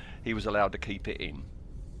film. He was allowed to keep it in.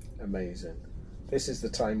 Amazing. This is the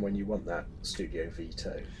time when you want that studio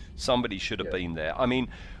veto. Somebody should have been there. I mean,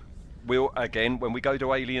 when we go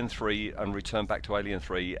to Alien 3 and return back to Alien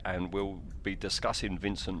 3, and we'll be discussing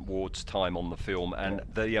Vincent Ward's time on the film and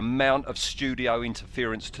the amount of studio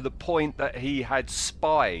interference to the point that he had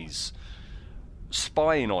spies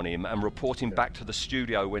spying on him and reporting back to the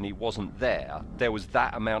studio when he wasn't there. There was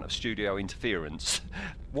that amount of studio interference.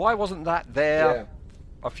 Why wasn't that there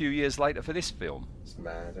a few years later for this film? It's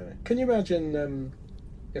mad, isn't it? Can you imagine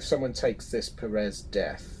if someone takes this Perez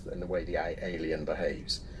death and the way the alien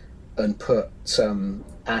behaves and put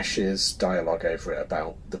Ash's dialogue over it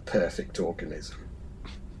about the perfect organism?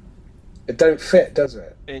 It don't fit, does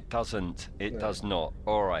it? It doesn't. It does not.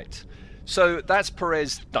 All right. So that's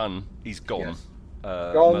Perez done. He's gone.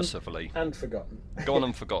 Gone mercifully. And forgotten. Gone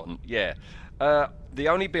and forgotten, yeah. The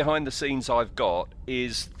only behind the scenes I've got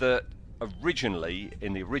is that originally,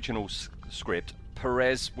 in the original script,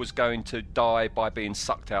 Perez was going to die by being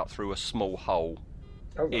sucked out through a small hole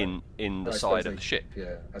in the side of the ship.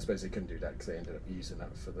 Yeah, I suppose they couldn't do that because they ended up using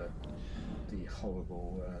that for the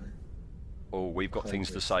horrible... we've got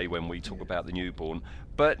things to say when we talk about the newborn.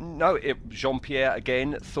 But no, Jean-Pierre,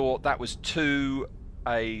 again, thought that was too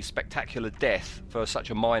a spectacular death for such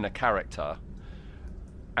a minor character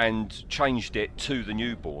and changed it to the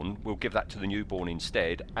newborn. We'll give that to the newborn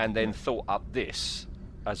instead, and then thought up this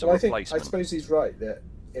as a replacement. I suppose he's right that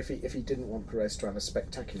if he didn't want Perez to have a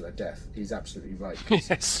spectacular death, he's absolutely right.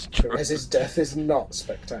 Yes, Perez's death is not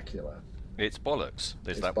spectacular. It's bollocks.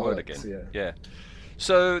 There's It's that bollocks, word again. yeah.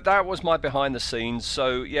 So that was my behind the scenes.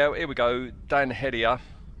 So here we go. Dan Hedier,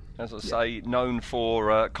 as I say, known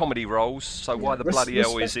for comedy roles. So why the bloody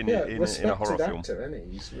hell is in a horror film? Actor, isn't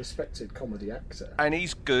he? He's a respected comedy actor, and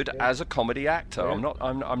he's good as a comedy actor. Yeah.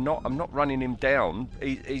 I'm not running him down.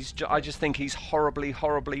 I just think he's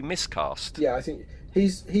horribly miscast. Yeah, I think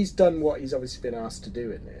he's done what he's obviously been asked to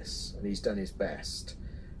do in this, and he's done his best.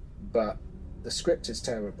 But the script is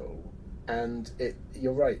terrible, and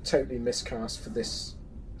you're right, totally miscast for this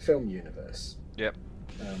film universe. Yep.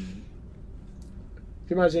 Can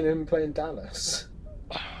you imagine him playing Dallas?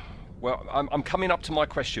 Well, I'm coming up to my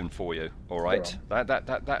question for you. All right.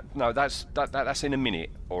 That's in a minute.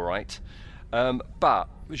 All right. But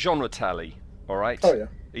genre tally. All right. Oh yeah.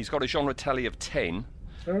 He's got a genre tally of 10.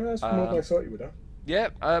 Oh, that's more than I thought you would have. Yeah.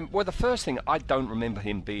 Well, the first thing I don't remember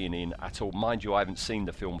him being in at all. Mind you, I haven't seen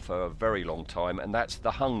the film for a very long time, and that's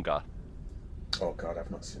The Hunger. Oh God, I've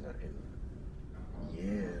not seen that in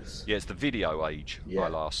years. Yeah, it's the video age. Yeah. I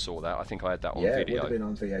last saw that. I think I had that on Yeah, video. it would have been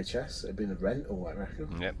on VHS. It would have been a rental, I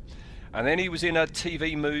reckon. Yep. And then he was in a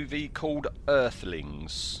TV movie called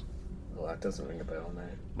Earthlings. Well, that doesn't ring a bell now.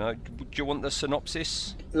 No, do you want the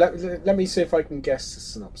synopsis? Let me see if I can guess the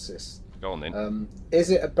synopsis. Go on then.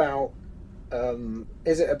 Is it about an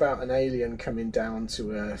alien coming down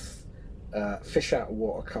to Earth, fish out of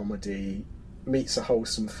water comedy, meets a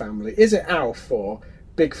wholesome family? Is it Alf or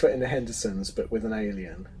Bigfoot and the Hendersons, but with an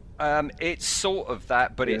alien? It's sort of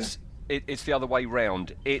that, but Yeah. it's the other way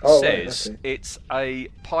round. It Right, says okay. it's a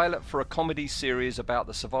pilot for a comedy series about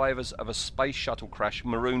the survivors of a space shuttle crash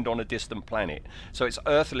marooned on a distant planet. So it's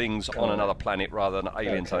Earthlings on another planet rather than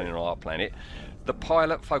aliens on our planet. The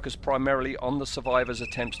pilot focused primarily on the survivors'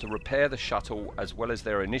 attempts to repair the shuttle as well as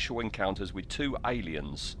their initial encounters with two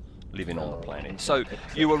aliens living on the planet. So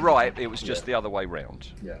you were right, it was just the other way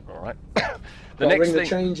round. Yeah. All right. The next thing... the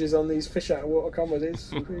changes on these fish out of water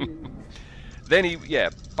comedies. Then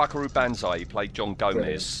Buckaroo Banzai, he played John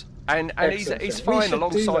Gomez. And he's film. fine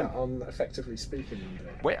alongside. Do that on Effectively Speaking.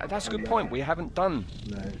 Well, that's a good point. We haven't done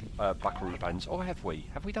Buckaroo Banzai. Or have we?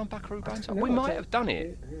 Have we done Buckaroo Banzai? We might have done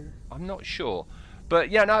it. Yeah. I'm not sure. But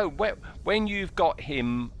yeah, no, when you've got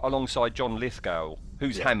him alongside John Lithgow,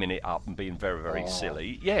 who's hamming it up and being very, very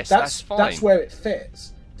silly, yes, that's fine. That's where it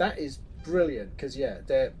fits. That is brilliant, because,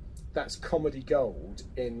 that's comedy gold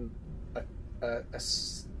in a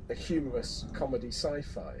humorous comedy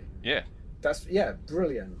sci-fi. Yeah. That's,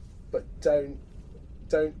 brilliant. But don't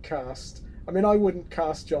cast... I mean, I wouldn't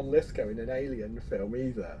cast John Lithgow in an Alien film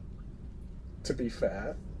either, to be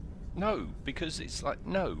fair. No, because it's like,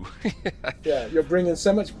 no. Yeah, you're bringing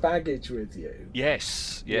so much baggage with you.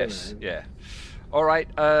 Yes, yeah. All right,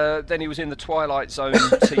 then he was in the Twilight Zone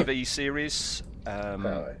TV series. Then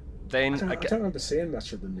I don't remember seeing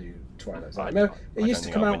much of the new Twilight Zone. It used to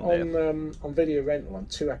think come I out went on video rental on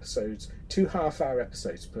 2 half-hour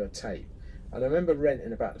episodes per tape. And I remember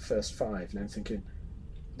renting about the first 5 and then thinking,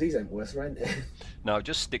 these ain't worth renting. No,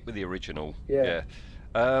 just stick with the original. Yeah.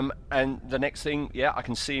 And the next thing, I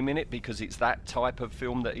can see him in it because it's that type of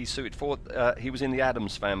film that he's suited for. He was in The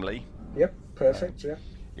Addams Family. Yep, perfect,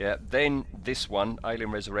 Yeah, then this one,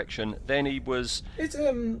 Alien Resurrection. Then he was...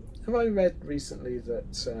 have I read recently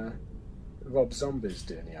that Rob Zombie's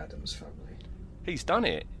doing The Addams Family? He's done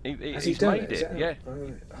it. He's done made it. Yeah.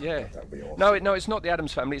 God, that'd be awesome. No, it's not The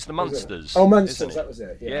Addams Family. It's The Munsters. Oh, Munsters, that was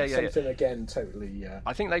it. Yeah. Something again, totally.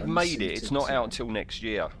 I think they've made it. It's not out until next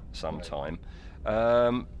year, sometime.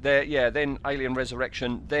 Then Alien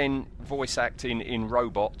Resurrection. Then voice acting in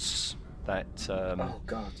Robots. That. Oh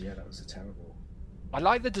God, that was a terrible. I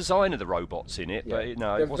like the design of the robots in it, but it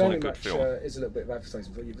wasn't a good film. It's a little bit of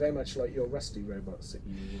advertising for you. Very much like your Rusty robots that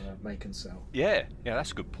you make and sell. Yeah,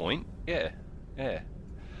 that's a good point. Yeah.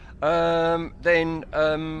 Then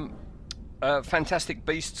Fantastic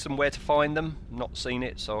Beasts and Where to Find Them. Not seen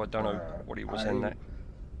it, so I don't know what it was in that.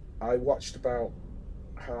 I watched about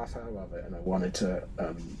half hour of it, and I wanted to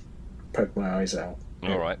poke my eyes out.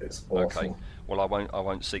 All right. It's awful. Okay. Well, I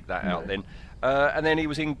won't seek that out then. And then he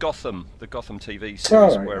was in Gotham, the Gotham TV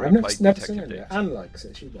series, where he played Detective Dick. Anne likes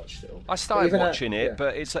it. She watched it all. I started watching it,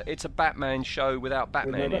 but it's a Batman show without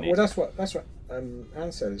Batman in it. Well, that's what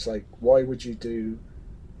Anne said. It's like, why would you do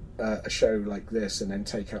a show like this and then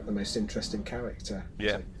take out the most interesting character?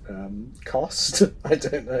 Yeah. Cost? I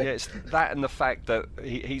don't know. Yeah, it's that and the fact that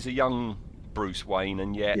he's a young Bruce Wayne,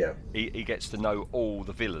 and yet he gets to know all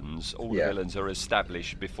the villains. All the villains are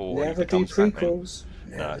established before he becomes prequels.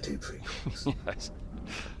 Batman. Never do prequels. Yes.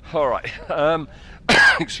 All right.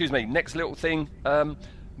 Excuse me. Next little thing.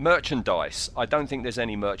 Merchandise. I don't think there's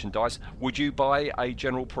any merchandise. Would you buy a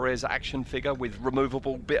General Perez action figure with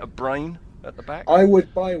removable bit of brain at the back? I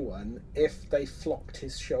would buy one if they flocked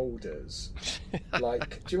his shoulders.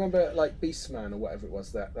 Like, do you remember like Beastman or whatever it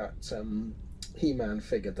was, that He-Man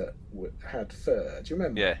figure that had fur? Do you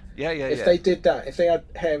remember? Yeah. If they did that, if they had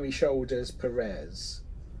hairy shoulders Perez,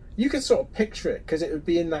 you could sort of picture it, because it would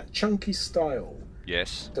be in that chunky style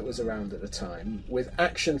that was around at the time, with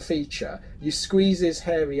action feature. You squeeze his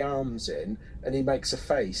hairy arms in and he makes a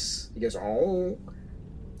face. He goes, oh.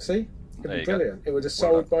 See? There you brilliant. go. It would have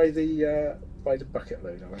sold by the bucket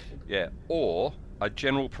load, I reckon. Yeah, or a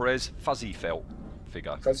General Perez fuzzy felt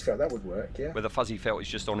figure. Fuzzy felt, that would work, yeah. Where the fuzzy felt is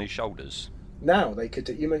just on his shoulders. Now they could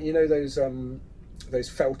do, you know those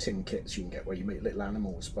felting kits you can get where you make little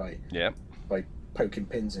animals by poking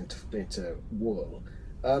pins into wool.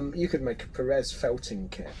 You could make a Perez felting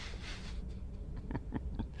kit.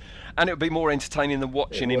 And it would be more entertaining than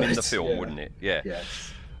watching him in the film, wouldn't it? Yeah.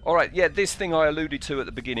 Yes. All right. Yeah, this thing I alluded to at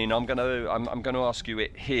the beginning, I'm gonna ask you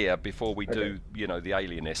it here before we do, the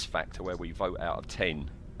alienness factor where we vote out of 10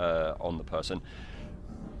 on the person.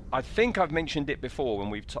 I think I've mentioned it before when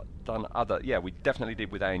we've done other. Yeah, we definitely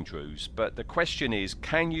did with Andrews. But the question is,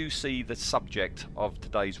 can you see the subject of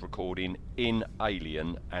today's recording in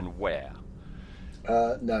Alien, and where?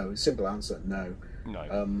 No. Simple answer. No.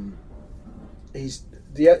 No. He's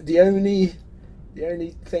the only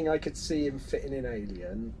thing I could see him fitting in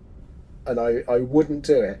Alien, and I wouldn't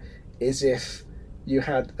do it, is if you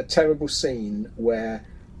had a terrible scene where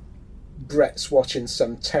Brett's watching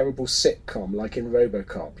some terrible sitcom like in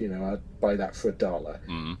RoboCop, I'd buy that for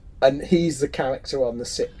 $1, and he's the character on the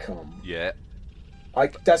sitcom. Yeah.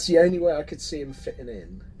 That's the only way I could see him fitting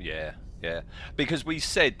in. Yeah, because we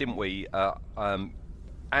said, didn't we, Van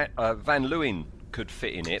Leeuwen could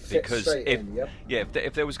fit in it, because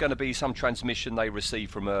if there was going to be some transmission they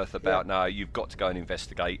received from Earth about no, you've got to go and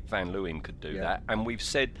investigate, Van Leeuwen could do that. And we've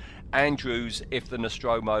said Andrews, if the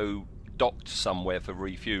Nostromo docked somewhere for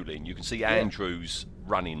refueling, you can see Andrews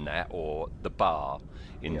running that, or the bar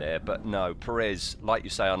in there. But no, Perez, like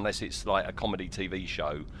you say, unless it's like a comedy TV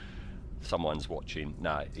show someone's watching,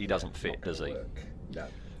 no, he doesn't fit, does he? No.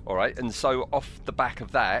 All right, and so off the back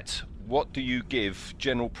of that, what do you give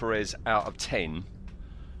General Perez out of 10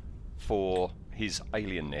 for his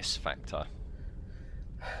alienness factor?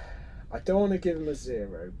 I don't want to give him a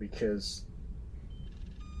 0 because...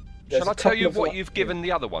 Shall I tell you what you've given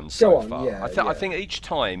the other ones so far? I think each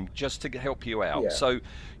time, just to help you out. Yeah. So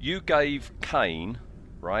you gave Kane,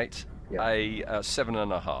 right, a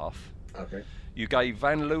 7.5. Okay. You gave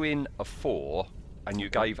Van Leeuwen a 4, and you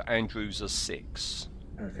gave Andrews a 6.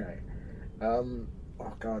 Okay.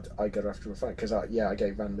 Oh God, I gotta have to reflect because I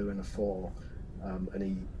gave Van Leeuwen a 4,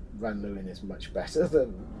 and Van Leeuwen is much better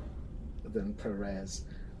than Perez.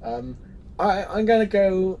 I'm gonna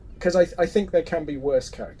go because I think there can be worse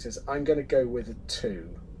characters. I'm gonna go with a 2.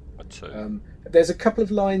 A 2. There's a couple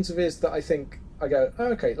of lines of his that I think I go, oh,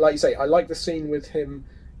 okay, like you say, I like the scene with him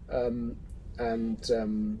and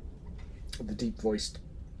the deep voiced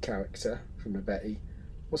character from the Betty.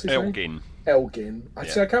 What's his name? Elgin. I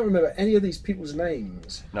can't remember any of these people's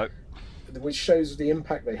names. No. Which shows the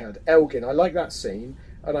impact they had. Elgin, I like that scene,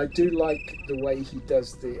 and I do like the way he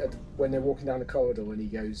does when they're walking down the corridor and he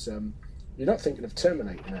goes, "You're not thinking of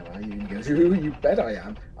Terminator now, are you?" And he goes, "Ooh, you bet I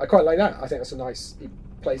am." I quite like that. I think that's he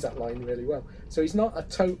plays that line really well. So he's not a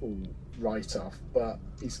total write-off, but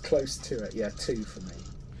he's close to it. Yeah, 2 for me.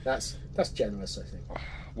 That's generous, I think.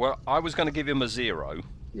 Well, I was going to give him a 0.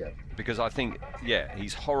 Yeah. Because I think,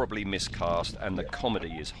 he's horribly miscast and the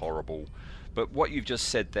comedy is horrible. But what you've just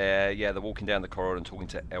said there, they're walking down the corridor and talking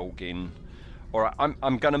to Elgin. All right,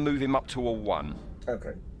 I'm going to move him up to a 1.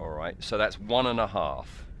 Okay. All right, so that's 1.5.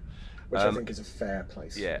 Which I think is a fair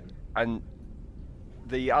place. Yeah, and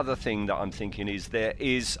the other thing that I'm thinking is there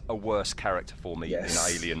is a worse character for me in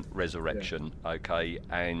Alien Resurrection, okay?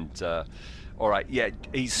 And, all right,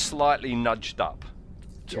 he's slightly nudged up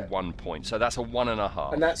to 1 point, so that's a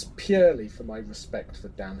 1.5. And that's purely for my respect for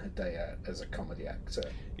Dan Hedaya as a comedy actor.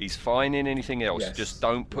 He's fine in anything else, just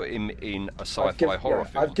don't put him in a sci-fi horror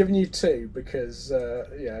film. I've given you 2 because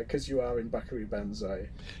you are in Buckaroo Banzai.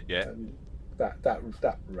 Yeah. And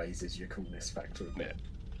that raises your coolness factor a bit.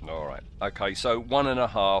 Yeah. All right. Okay, so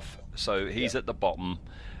 1.5. So he's at the bottom.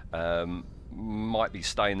 Might be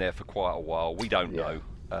staying there for quite a while. We don't know.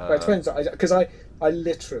 Well, it depends, because I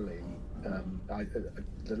literally,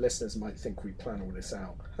 the listeners might think we plan all this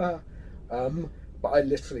out, but I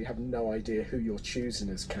literally have no idea who you're choosing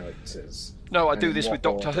as characters. No, I do this with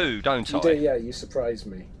Doctor Who, don't I? You do, yeah. You surprise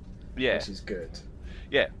me. Yeah, which is good.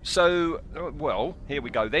 Yeah. So, well, here we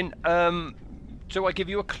go then. Do I give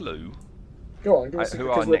you a clue? Go on. Who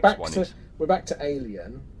our next one is? We're back to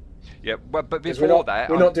Alien. Yeah, but before that,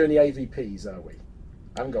 we're not doing the AVPs, are we?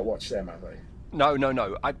 I haven't got to watch them, have I?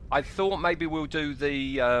 No. I thought maybe we'll do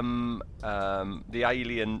the Alien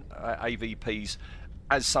AVPs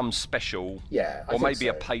as some special, or maybe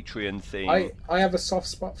a Patreon thing. I have a soft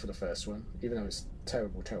spot for the first one, even though it's a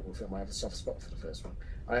terrible film. I have a soft spot for the first one.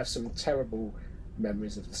 I have some terrible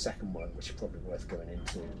memories of the second one, which are probably worth going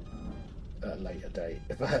into at a later date.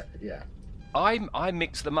 But yeah, I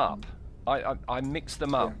mix them up I mix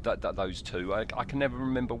them up. Those two. I can never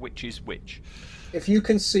remember which is which. If you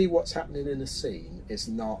can see what's happening in a scene, it's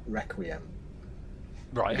not Requiem.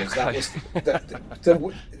 Right. Because that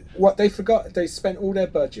was what they forgot. They spent all their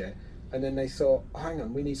budget, and then they thought, oh, "Hang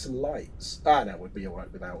on, we need some lights." No, we'd be all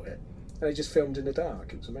right without it. And they just filmed in the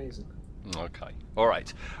dark. It was amazing. Okay. All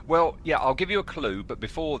right. Well, yeah, I'll give you a clue, but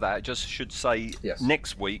before that, I just should say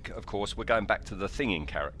next week, of course, we're going back to the Thinging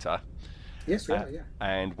character. Yes, we are. Yeah.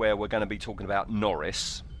 And where we're going to be talking about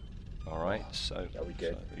Norris. All right. So. Are we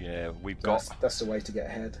good? So, yeah, That's the way to get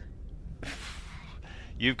ahead.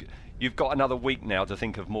 You've got another week now to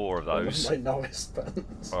think of more of those. My Norris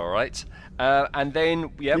buttons. All right, and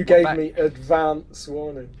then you gave me advance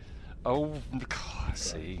warning. Oh, God,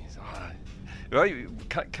 see.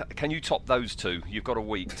 Can you top those two? You've got a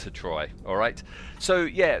week to try. All right. So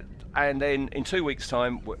yeah, and then in 2 weeks'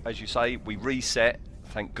 time, as you say, we reset.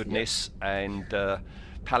 Thank goodness, and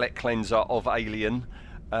palette cleanser of Alien,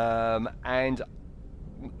 and.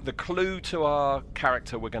 The clue to our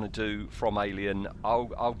character we're going to do from Alien,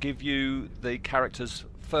 I'll give you the character's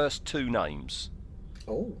first two names.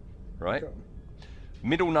 Oh. Right.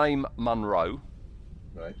 Middle name Monroe.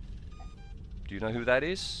 Right. Do you know who that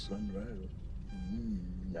is?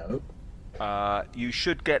 No. You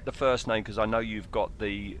should get the first name because I know you've got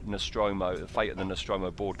the Nostromo, the Fate of the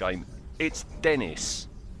Nostromo board game. It's Dennis.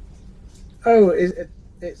 Oh,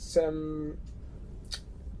 it's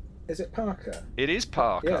Is it Parker? It is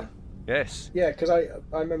Parker. Yeah. Yes. Yeah, because I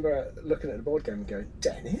remember looking at the board game and going,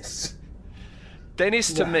 Dennis?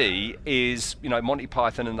 Dennis to me is, Monty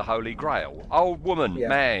Python and the Holy Grail. Old woman,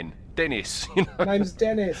 man, Dennis. Name's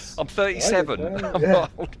Dennis. I'm 37. I'm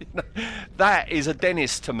not old, That is a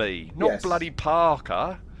Dennis to me, not bloody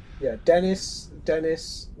Parker. Yeah, Dennis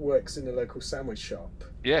works in the local sandwich shop.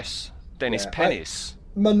 Yes, Dennis Pennis.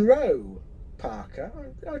 Monroe Parker.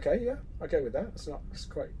 Okay, yeah, I'll go with that. It's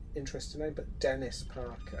quite interesting name, but Dennis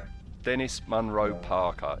Parker. Dennis Monroe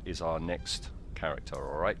Parker is our next character,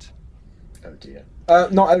 all right? Oh dear.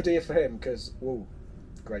 Not oh dear for him, because,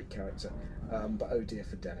 great character. But oh dear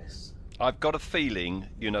for Dennis. I've got a feeling,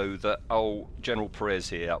 that General Perez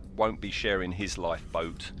here won't be sharing his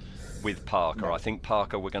lifeboat with Parker. No. I think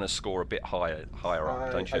Parker we're going to score a bit higher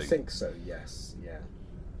up, don't you? I think so, yes, yeah.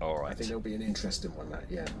 All right. I think it'll be an interesting one, that,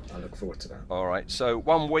 yeah. I look forward to that. All right, so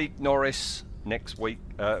 1 week Norris, next week,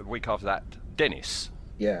 week after that, Dennis.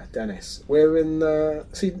 Yeah, Dennis. We're in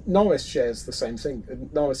see, Norris shares the same thing.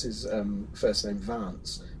 Norris's first name,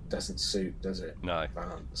 Vance, doesn't suit, does it? No.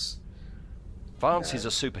 Vance. Vance is a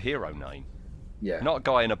superhero name. Yeah. Not a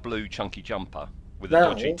guy in a blue chunky jumper with a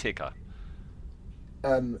dodgy ticker.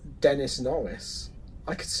 Dennis Norris.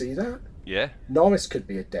 I could see that. Yeah. Norris could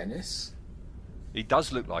be a Dennis. He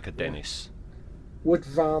does look like a Dennis. Would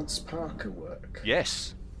Vance Parker work?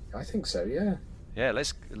 Yes. I think so, yeah. Yeah,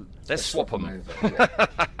 let's swap them. Over,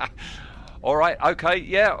 yeah. All right, okay,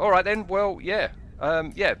 yeah, all right then. Well, yeah,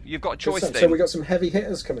 you've got a choice then. So we got some heavy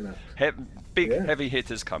hitters coming up. Big heavy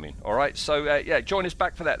hitters coming. All right, so join us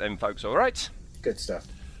back for that then, folks. All right. Good stuff.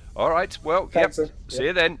 All right. Well, thanks, see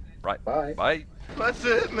you then. Right. Bye. Bye. That's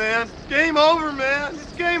it, man. Game over, man.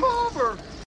 It's game over.